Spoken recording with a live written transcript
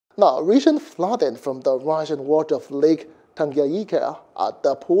Now, recent flooding from the rising water of Lake Tanganyika at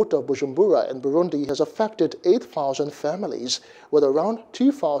the port of Bujumbura in Burundi has affected 8,000 families, with around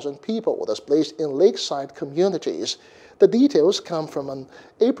 2,000 people displaced in lakeside communities. The details come from an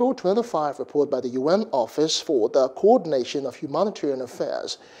April 25 report by the UN Office for the Coordination of Humanitarian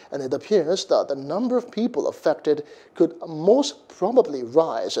Affairs, and it appears that the number of people affected could most probably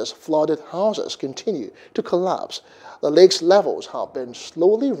rise as flooded houses continue to collapse. The lake's levels have been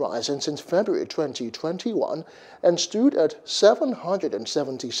slowly rising since February 2021 and stood at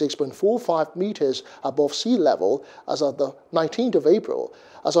 776.45 meters above sea level as of the 19th of April.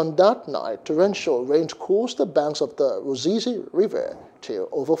 As on that night, torrential rain caused the banks of the Ruzizi River to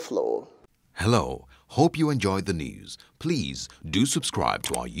overflow. Hello, hope you enjoyed the news. Please do subscribe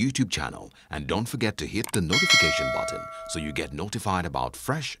to our YouTube channel and don't forget to hit the notification button so you get notified about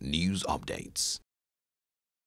fresh news updates.